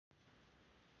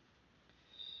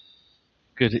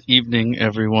Good evening,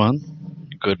 everyone.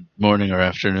 Good morning or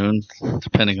afternoon,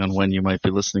 depending on when you might be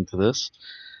listening to this.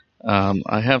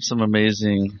 I have some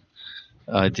amazing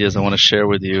ideas I want to share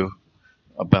with you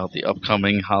about the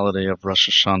upcoming holiday of Rosh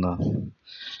Hashanah.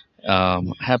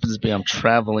 Happens to be I'm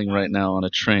traveling right now on a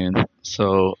train,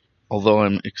 so although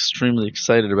I'm extremely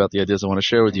excited about the ideas I want to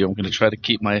share with you, I'm going to try to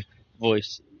keep my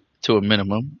voice to a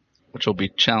minimum, which will be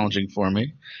challenging for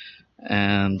me.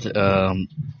 And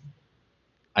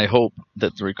I hope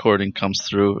that the recording comes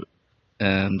through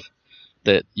and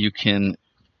that you can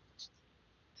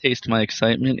taste my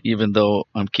excitement even though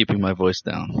I'm keeping my voice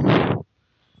down.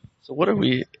 So, what are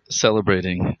we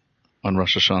celebrating on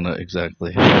Rosh Hashanah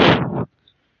exactly?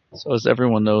 So, as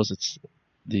everyone knows, it's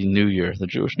the New Year. The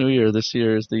Jewish New Year this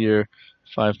year is the year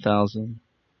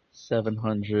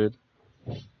 5,700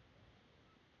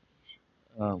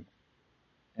 um,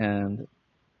 and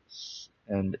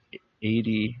and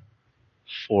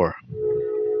 84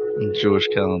 in Jewish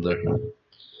calendar.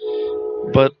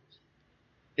 But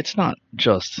it's not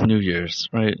just New Year's,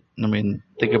 right? I mean,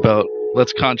 think about,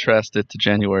 let's contrast it to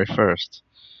January 1st,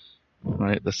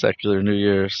 right? The secular New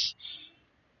Year's,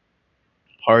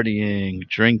 partying,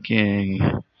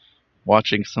 drinking,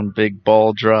 watching some big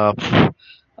ball drop.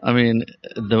 I mean,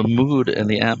 the mood and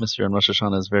the atmosphere in Rosh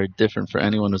Hashanah is very different for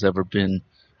anyone who's ever been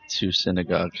to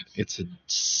synagogue. It's a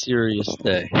serious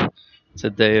day. It's a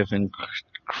day of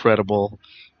incredible,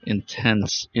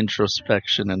 intense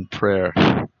introspection and prayer.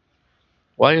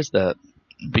 Why is that?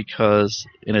 Because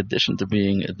in addition to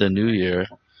being the New Year,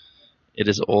 it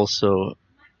is also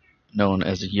known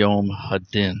as Yom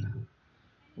Hadin,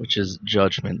 which is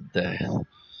Judgment Day.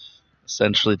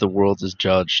 Essentially, the world is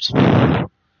judged,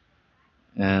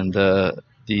 and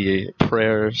the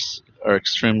prayers are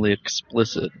extremely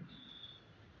explicit.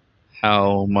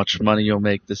 How much money you'll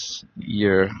make this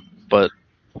year, but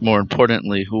more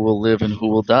importantly, who will live and who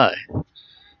will die.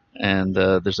 And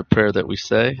there's a prayer that we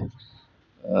say,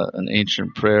 an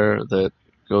ancient prayer that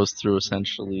goes through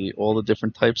essentially all the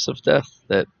different types of death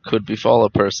that could befall a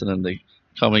person in the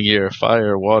coming year: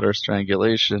 fire, water,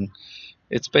 strangulation.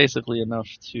 It's basically enough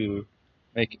to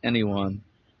make anyone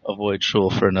avoid shul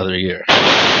for another year.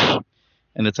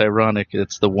 And it's ironic,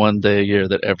 it's the one day a year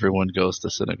that everyone goes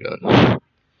to synagogue.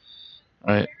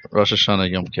 Right? Rosh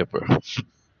Hashanah, Yom Kippur.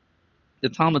 The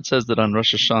Talmud says that on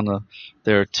Rosh Hashanah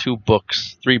there are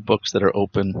three books that are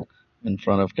open in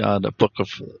front of God: a book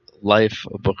of life,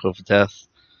 a book of death,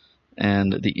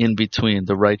 and the in-between.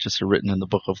 The righteous are written in the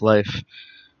book of life.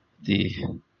 The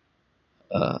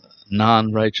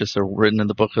non-righteous are written in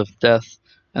the book of death,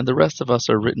 and the rest of us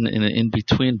are written in an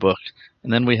in-between book.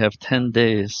 And then we have 10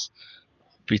 days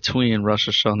between Rosh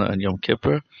Hashanah and Yom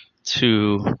Kippur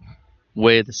to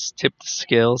tip the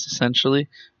scales, essentially,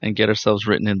 and get ourselves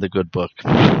written in the good book.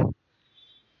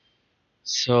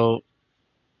 So,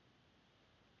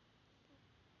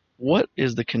 what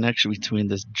is the connection between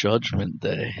this Judgment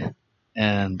Day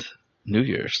and New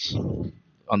Year's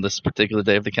on this particular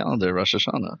day of the calendar, Rosh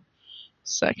Hashanah?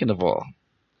 Second of all,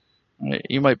 right,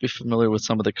 you might be familiar with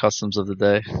some of the customs of the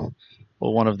day.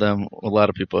 Well, one of them, a lot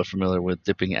of people are familiar with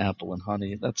dipping apple in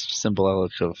honey. That's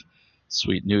symbolic of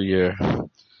sweet New Year.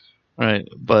 Right,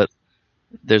 but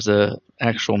there's a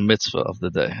actual mitzvah of the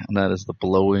day, and that is the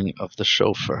blowing of the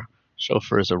shofar.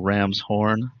 Shofar is a ram's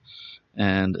horn,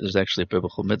 and there's actually a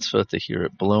biblical mitzvah to hear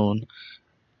it blown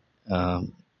a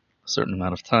certain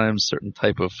amount of times, certain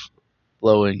type of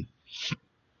blowing.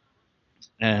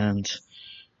 And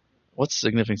what's the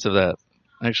significance of that?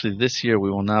 Actually, this year we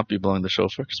will not be blowing the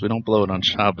shofar because we don't blow it on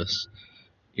Shabbos,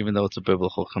 even though it's a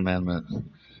biblical commandment.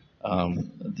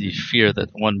 The fear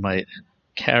that one might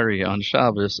carry on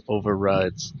Shabbos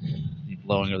overrides the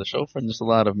blowing of the shofar, and there's a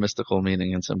lot of mystical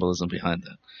meaning and symbolism behind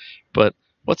it. But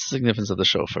what's the significance of the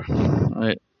shofar?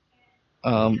 Right?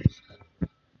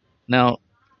 Now,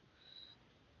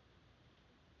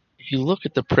 if you look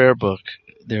at the prayer book,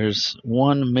 there's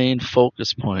one main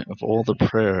focus point of all the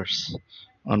prayers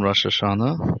on Rosh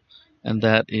Hashanah, and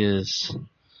that is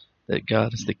that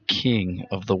God is the king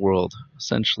of the world,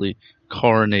 essentially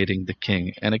coronating the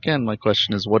king. And again, my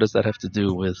question is, what does that have to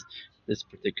do with this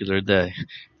particular day?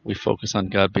 We focus on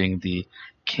God being the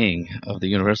king of the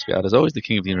universe. God is always the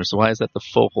king of the universe. So why is that the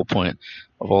focal point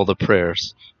of all the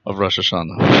prayers of Rosh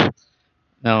Hashanah?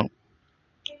 Now,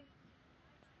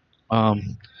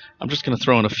 I'm just going to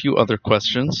throw in a few other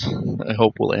questions I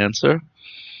hope we'll answer.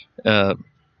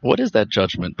 What is that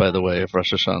judgment, by the way, of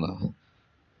Rosh Hashanah?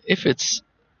 If it's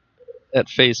at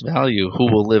face value, who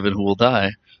will live and who will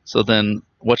die, so then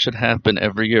what should happen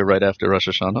every year right after Rosh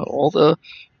Hashanah? All the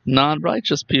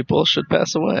non-righteous people should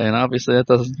pass away, and obviously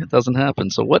that doesn't happen.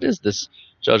 So what is this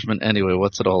judgment anyway?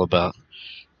 What's it all about?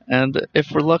 And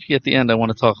if we're lucky at the end, I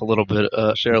want to talk a little bit,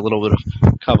 share a little bit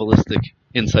of Kabbalistic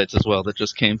insights as well that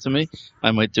just came to me.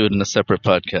 I might do it in a separate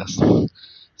podcast.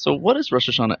 So what is Rosh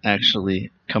Hashanah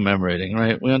actually commemorating,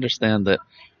 right? We understand that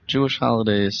Jewish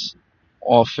holidays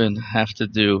often have to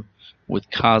do with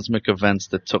cosmic events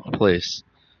that took place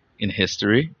in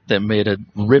history that made a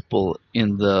ripple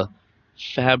in the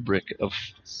fabric of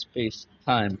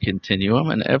space-time continuum.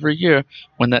 And every year,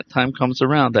 when that time comes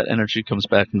around, that energy comes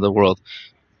back into the world.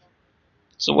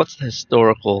 So what's the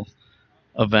historical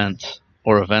event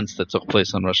or events that took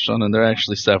place on Rosh Hashanah? And there are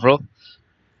actually several.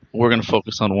 We're going to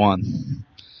focus on one,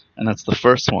 and that's the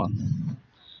first one.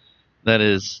 That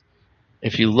is,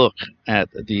 if you look at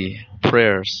the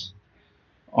prayers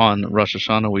on Rosh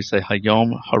Hashanah, we say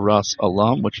Hayom Haras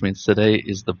Olam, which means today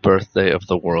is the birthday of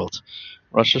the world.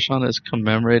 Rosh Hashanah is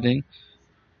commemorating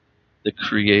the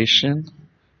creation,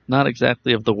 not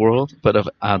exactly of the world, but of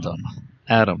Adam.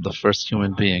 Adam, the first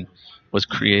human being, was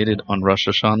created on Rosh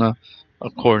Hashanah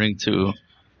according to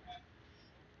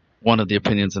one of the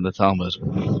opinions in the Talmud,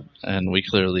 and we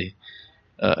clearly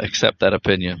accept that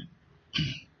opinion.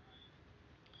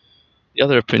 The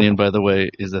other opinion, by the way,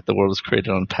 is that the world was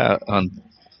created on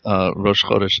Rosh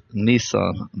Chodesh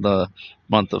Nisan, the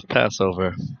month of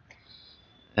Passover.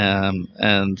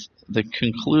 And the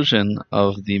conclusion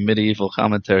of the medieval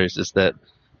commentaries is that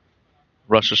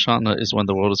Rosh Hashanah is when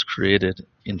the world was created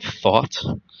in thought,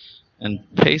 and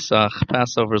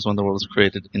Passover, is when the world was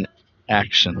created in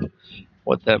action.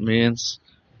 What that means,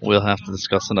 we'll have to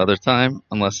discuss another time,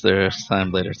 unless there's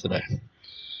time later today.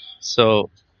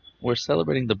 So, we're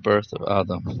celebrating the birth of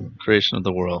Adam, creation of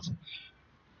the world.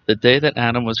 The day that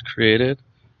Adam was created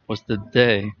was the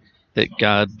day that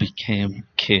God became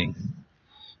king.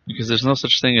 Because there's no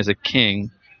such thing as a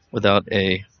king without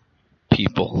a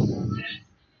people.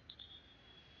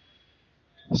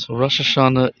 So Rosh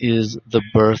Hashanah is the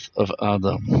birth of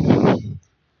Adam.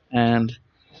 And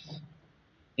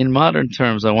in modern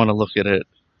terms, I want to look at it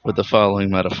with the following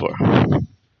metaphor.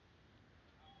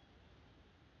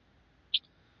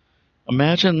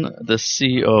 Imagine the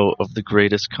CEO of the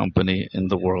greatest company in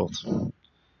the world.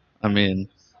 I mean,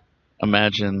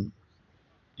 imagine,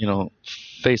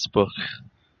 Facebook,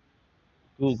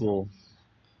 Google,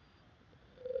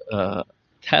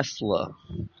 Tesla,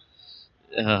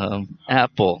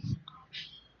 Apple.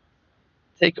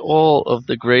 Take all of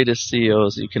the greatest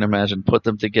CEOs you can imagine, put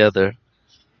them together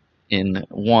in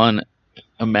one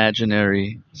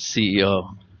imaginary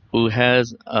CEO who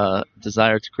has a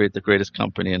desire to create the greatest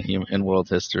company in world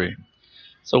history.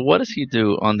 So what does he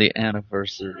do on the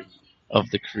anniversary of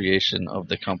the creation of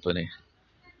the company?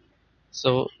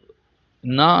 So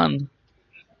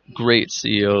non-great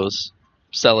CEOs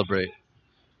celebrate,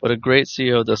 but a great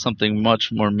CEO does something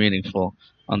much more meaningful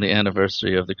on the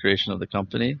anniversary of the creation of the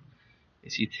company,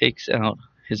 is he takes out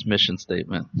his mission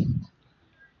statement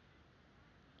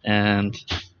and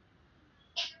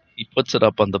he puts it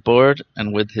up on the board,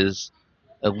 and with his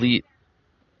elite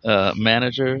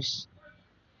managers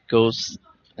goes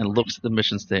and looks at the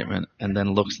mission statement and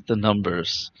then looks at the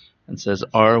numbers and says,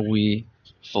 are we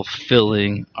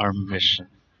fulfilling our mission?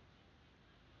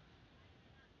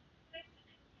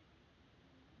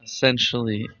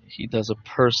 Essentially, he does a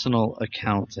personal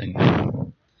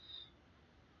accounting.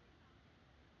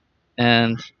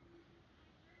 And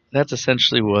that's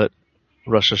essentially what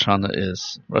Rosh Hashanah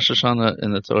is. Rosh Hashanah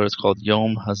in the Torah is called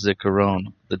Yom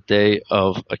HaZikaron, the day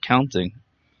of accounting,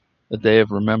 the day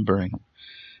of remembering.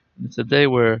 It's a day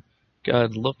where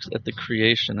God looks at the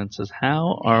creation and says,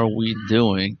 how are we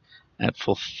doing at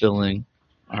fulfilling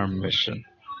our mission?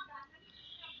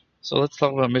 So let's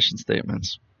talk about mission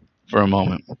statements for a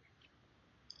moment.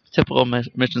 Typical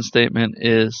mission statement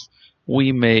is,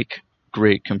 we make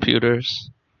great computers.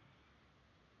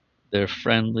 They're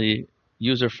friendly,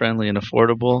 user-friendly and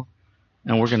affordable,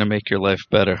 and we're going to make your life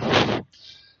better. All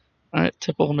right,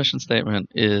 typical mission statement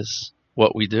is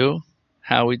what we do,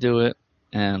 how we do it,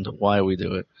 and why we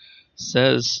do it.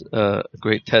 Says a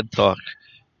great TED Talk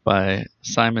by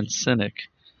Simon Sinek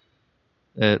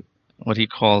that what he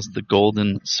calls the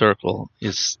golden circle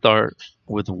is start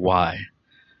with why.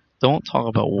 Don't talk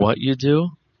about what you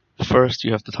do. First,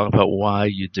 you have to talk about why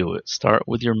you do it. Start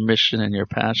with your mission and your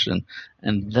passion,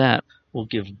 and that will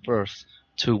give birth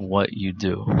to what you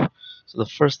do. So the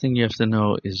first thing you have to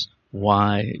know is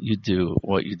why you do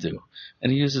what you do.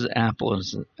 And he uses Apple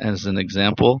as an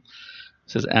example.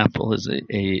 He says Apple is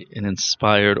an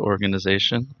inspired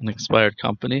organization, an inspired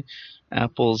company.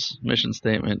 Apple's mission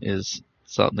statement is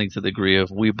something to the degree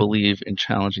of, we believe in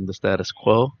challenging the status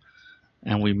quo,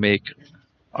 and we make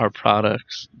our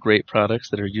products great products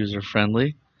that are user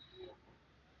friendly,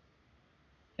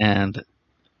 and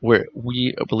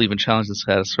we believe in challenge the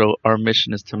status quo. Our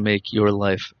mission is to make your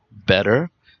life better,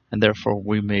 and therefore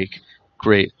we make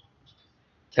great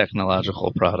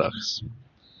technological products.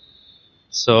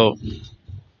 So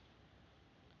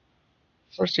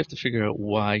first you have to figure out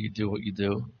why you do what you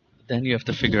do. Then you have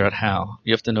to figure out how.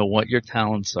 You have to know what your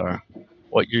talents are,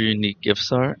 what your unique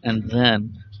gifts are, and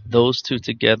then those two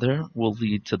together will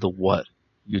lead to the what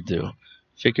you do.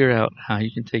 Figure out how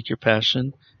you can take your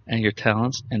passion and your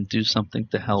talents and do something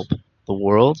to help the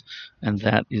world, and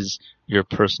that is your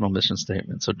personal mission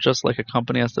statement. So just like a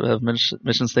company has to have a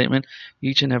mission statement,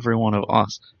 each and every one of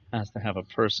us has to have a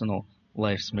personal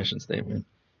life's mission statement.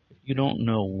 If you don't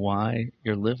know why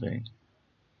you're living,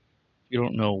 you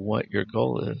don't know what your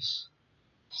goal is,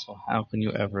 so how can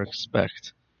you ever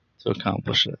expect to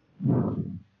accomplish it?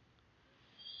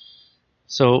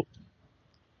 So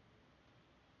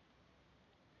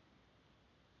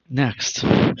next,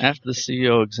 after the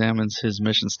CEO examines his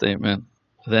mission statement,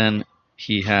 then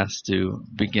he has to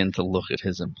begin to look at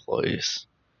his employees.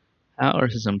 How are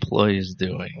his employees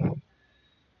doing?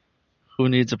 Who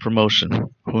needs a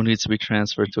promotion? Who needs to be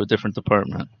transferred to a different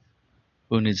department?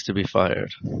 Who needs to be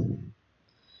fired?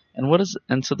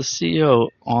 And so the CEO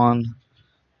on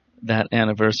that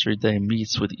anniversary day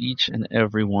meets with each and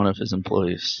every one of his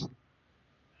employees.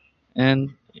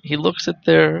 And he looks at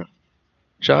their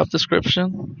job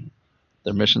description,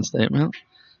 their mission statement,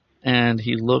 and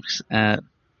he looks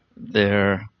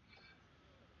their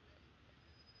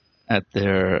at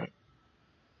their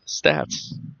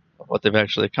stats of what they've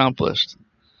actually accomplished.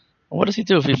 And what does he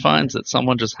do if he finds that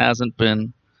someone just hasn't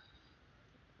been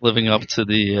living up to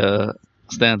the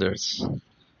standards?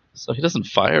 So he doesn't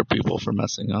fire people for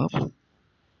messing up.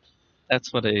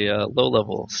 That's what a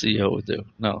low-level CEO would do.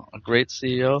 No, a great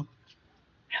CEO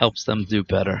helps them do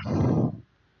better.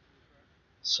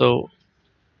 So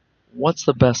what's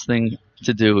the best thing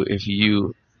to do if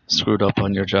you screwed up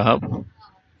on your job?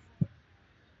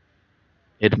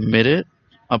 Admit it,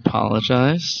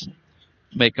 apologize,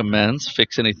 make amends,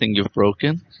 fix anything you've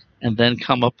broken, and then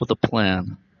come up with a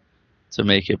plan to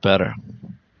make it better.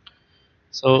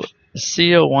 So the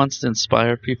CEO wants to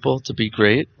inspire people to be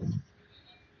great.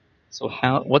 So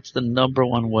what's the number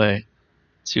one way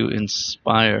to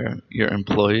inspire your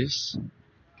employees?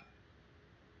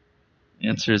 The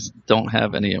answer is don't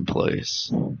have any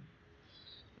employees.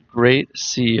 Great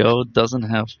CEO doesn't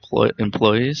have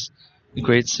employees. A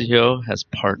great CEO has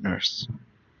partners.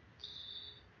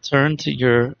 Turn to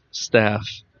your staff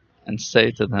and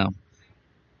say to them,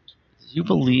 do you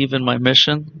believe in my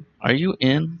mission? Are you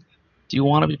in? Do you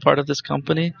want to be part of this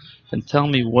company? Then tell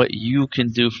me what you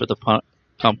can do for the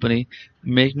company.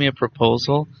 Make me a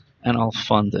proposal and I'll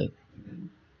fund it.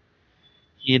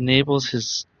 He enables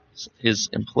his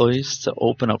employees to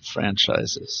open up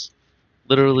franchises,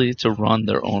 literally to run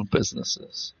their own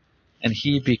businesses. And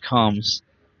he becomes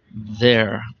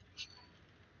their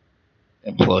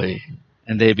employee,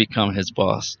 and they become his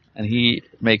boss. And he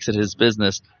makes it his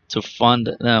business to fund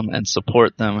them and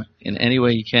support them in any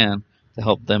way he can to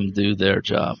help them do their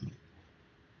job.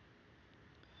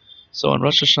 So on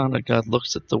Rosh Hashanah, God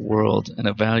looks at the world and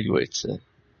evaluates it.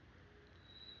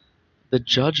 The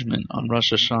judgment on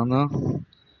Rosh Hashanah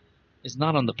is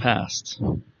not on the past.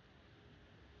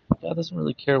 God doesn't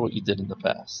really care what you did in the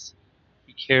past.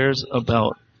 He cares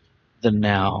about the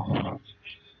now.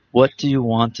 What do you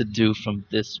want to do from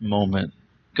this moment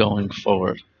going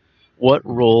forward? What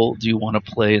role do you want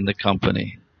to play in the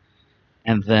company?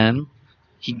 And then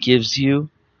he gives you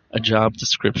a job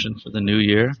description for the new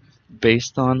year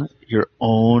based on your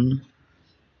own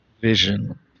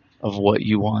vision of what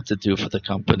you want to do for the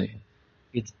company.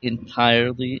 It's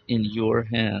entirely in your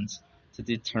hands to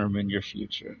determine your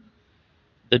future.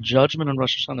 The judgment on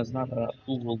Rosh Hashanah is not about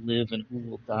who will live and who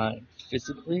will die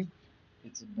physically.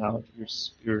 It's about your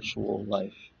spiritual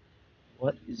life.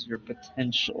 What is your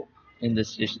potential in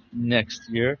this next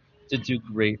year to do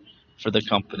great for the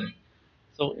company?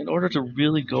 So in order to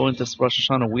really go into Rosh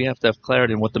Hashanah, we have to have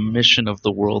clarity on what the mission of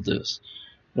the world is.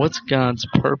 What's God's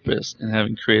purpose in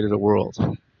having created a world?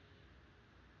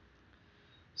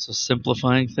 So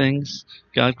simplifying things,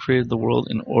 God created the world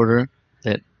in order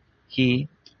that he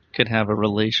could have a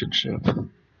relationship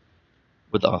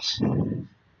with us.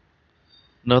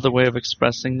 Another way of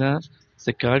expressing that is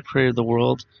that God created the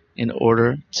world in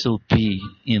order to be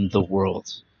in the world.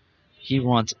 He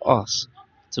wants us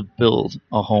to build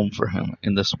a home for him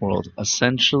in this world,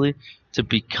 essentially to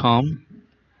become,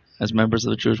 as members of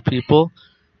the Jewish people,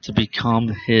 to become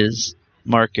his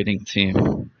marketing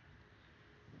team.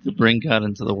 to bring God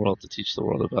into the world, to teach the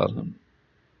world about Him.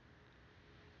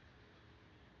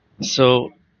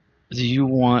 So, do you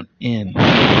want in?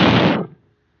 Do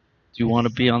you want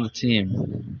to be on the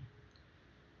team?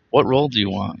 What role do you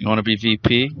want? You want to be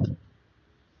VP? You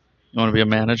want to be a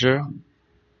manager? You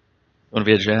want to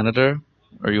be a janitor?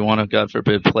 Or you want to, God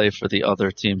forbid, play for the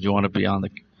other team? Do you want to be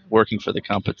working for the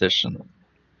competition?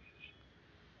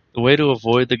 The way to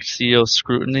avoid the CEO's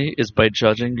scrutiny is by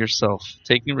judging yourself,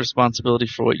 taking responsibility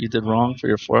for what you did wrong, for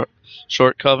your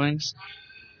shortcomings,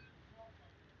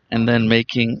 and then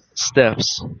making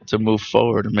steps to move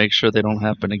forward and make sure they don't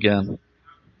happen again.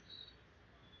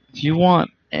 If you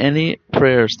want any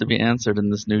prayers to be answered in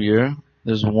this new year,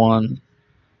 there's one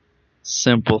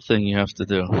simple thing you have to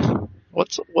do.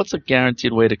 What's a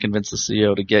guaranteed way to convince the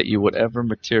CEO to get you whatever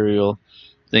material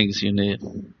things you need?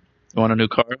 You want a new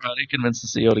car? How do you convince the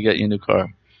CEO to get you a new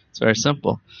car? It's very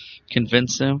simple.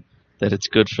 Convince him that it's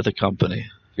good for the company.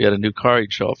 If you had a new car,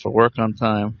 you'd show up for work on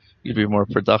time, you'd be more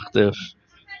productive,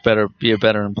 be a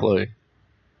better employee.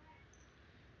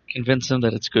 Convince him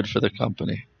that it's good for the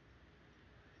company.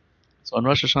 So on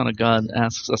Rosh Hashanah, God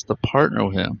asks us to partner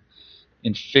with Him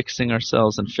in fixing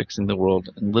ourselves and fixing the world,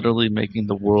 and literally making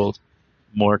the world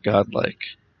more godlike.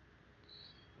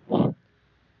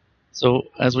 So,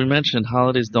 as we mentioned,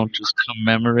 holidays don't just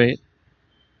commemorate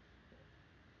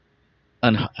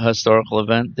a historical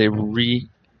event, they reconnect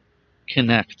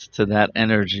to that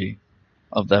energy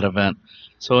of that event.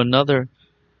 So another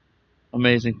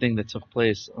amazing thing that took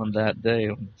place on that day,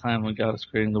 on the time when God was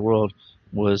creating the world,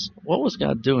 was what was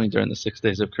God doing during the 6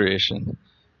 days of creation?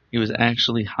 He was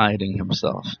actually hiding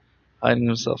Himself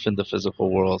in the physical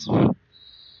world.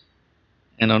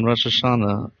 And on Rosh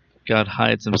Hashanah, God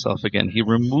hides Himself again. He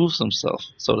removes Himself,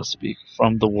 so to speak,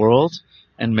 from the world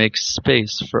and makes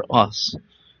space for us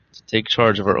to take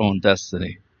charge of our own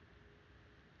destiny,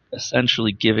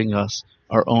 essentially giving us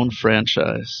our own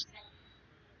franchise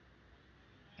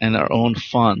and our own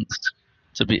funds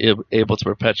to be able to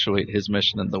perpetuate His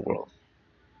mission in the world.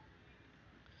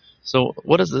 So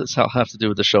what does this have to do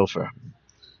with the shofar?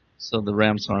 So the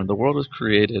ram's horn. The world was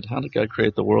created. How did God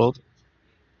create the world?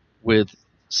 With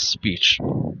speech.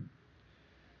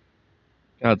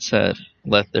 God said,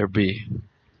 "Let there be."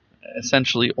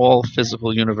 Essentially, all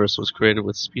physical universe was created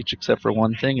with speech except for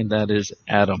one thing, and that is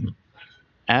Adam.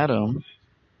 Adam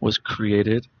was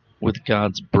created with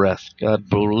God's breath. God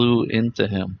blew into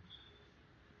him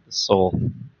the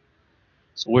soul.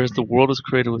 So whereas the world was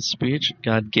created with speech,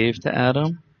 God gave to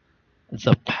Adam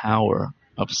the power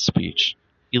of speech.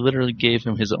 He literally gave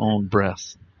him his own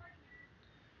breath.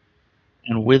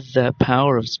 And with that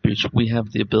power of speech, we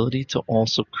have the ability to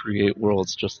also create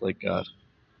worlds just like God,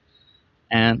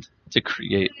 and to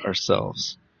create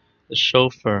ourselves. The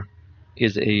shofar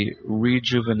is a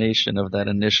rejuvenation of that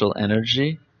initial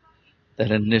energy, that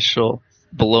initial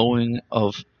blowing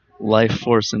of life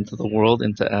force into the world,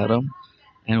 into Adam,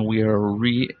 and we are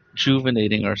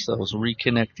rejuvenating ourselves,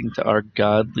 reconnecting to our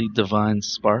godly divine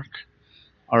spark,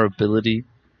 our ability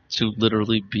to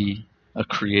literally be a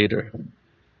creator.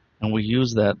 And we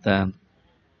use that then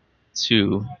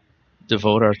to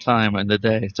devote our time in the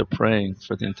day to praying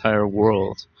for the entire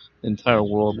world. The entire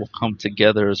world will come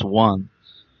together as one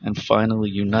and finally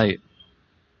unite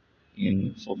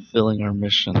in fulfilling our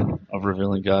mission of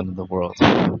revealing God in the world.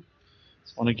 I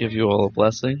just want to give you all a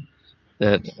blessing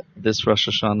that this Rosh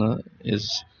Hashanah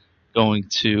is going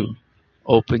to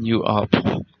open you up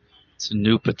to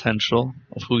new potential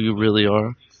of who you really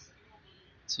are,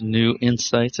 to new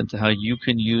insights into how you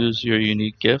can use your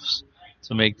unique gifts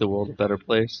to make the world a better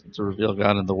place and to reveal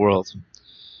God in the world.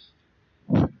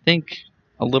 Think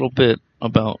a little bit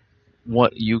about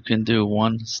what you can do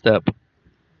one step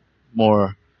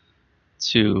more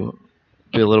to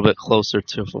be a little bit closer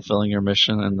to fulfilling your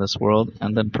mission in this world,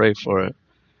 and then pray for it.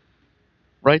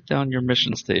 Write down your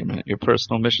mission statement, your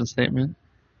personal mission statement.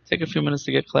 Take a few minutes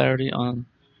to get clarity on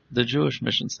the Jewish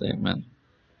mission statement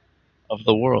of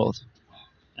the world,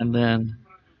 and then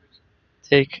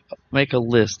make a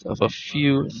list of a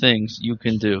few things you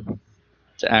can do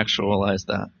to actualize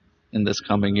that in this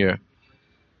coming year.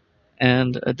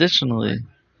 And additionally,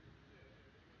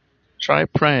 try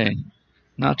praying,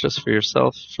 not just for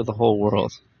yourself, for the whole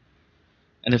world.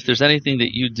 And if there's anything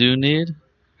that you do need,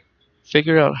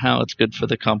 figure out how it's good for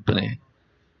the company,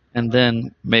 and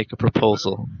then make a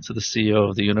proposal to the CEO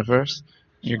of the universe.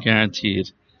 You're guaranteed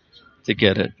to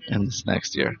get it in this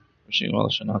next year. Wishing you all a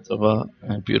Shana Tova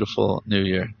and a beautiful new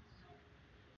year.